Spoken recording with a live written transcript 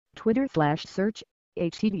Twitter /search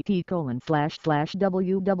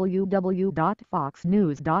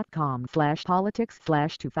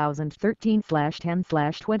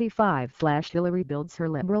http://www.foxnews.com/politics/2013/10/25 Hillary builds her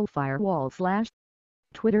liberal firewall.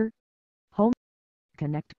 Twitter Home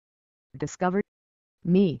Connect Discover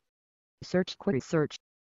Me Search Query Search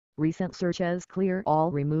Recent searches clear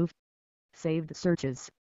all removed Saved searches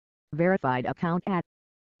Verified account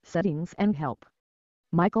Settings and help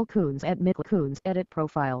Michael Coons at Michael Coons Edit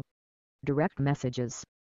profile Direct messages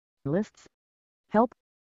Lists Help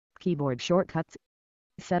Keyboard shortcuts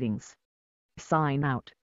Settings Sign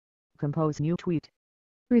out Compose new tweet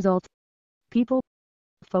Results People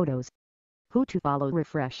Photos Who to follow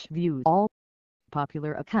Refresh view all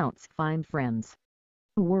Popular accounts Find friends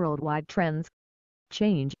Worldwide trends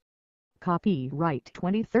Change Copyright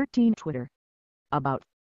 2013 Twitter About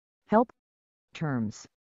Help Terms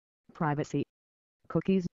Privacy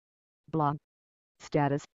Cookies Blog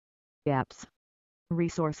Status Apps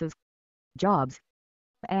Resources Jobs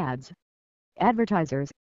Ads Advertisers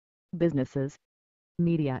Businesses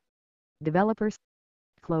Media Developers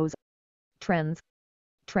Close Trends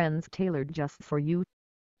tailored just for you.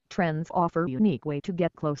 Trends offer a unique way to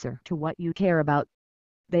get closer to what you care about.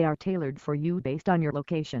 They are tailored for you based on your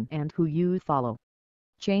location and who you follow.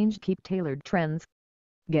 Keep tailored trends.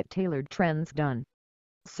 Get tailored trends done.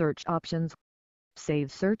 Search options.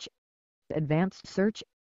 Save search. Advanced search.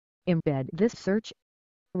 Embed this search.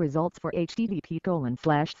 Results for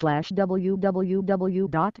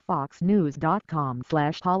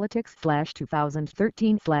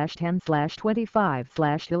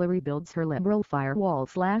http://www.foxnews.com/politics/2013/10/25 Hillary builds her liberal firewall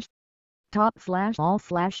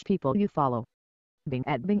 /top/all/people you follow. Bing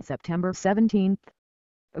at Bing September 17th.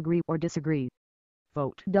 Agree or disagree?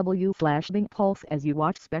 Vote W/Bing Pulse as you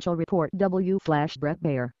watch special report W/Brett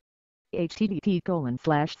Baer.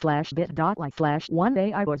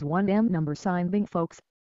 http://bit.ly/1ai1m $.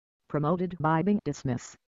 Promoted by Bing.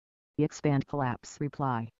 Dismiss. Expand collapse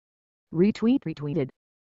reply. Retweeted.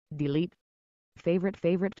 Delete.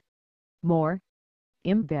 Favorite. More.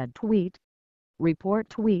 Embed tweet. Report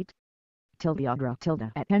tweet. ~tilde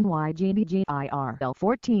at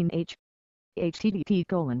NYGBGIRL14H.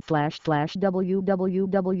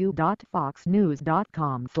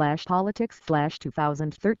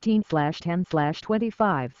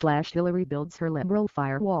 http://www.foxnews.com/politics/2013/10/25 Hillary builds her liberal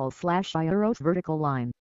firewall /iros vertical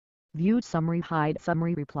line. Viewed summary hide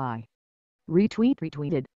summary reply.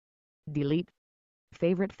 Retweeted. Delete.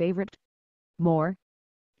 Favorite. More.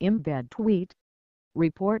 Embed tweet.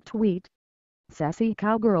 Report tweet. Sassy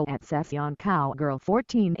Cowgirl at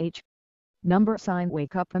SassyOnCowgirl14H.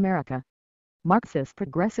 Wake up America. Marxist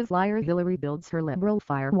progressive liar Hillary builds her liberal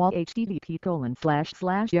firewall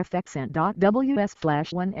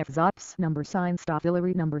http://fxn.ws/1fzops #stop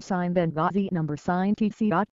Hillary #Benghazi #TC.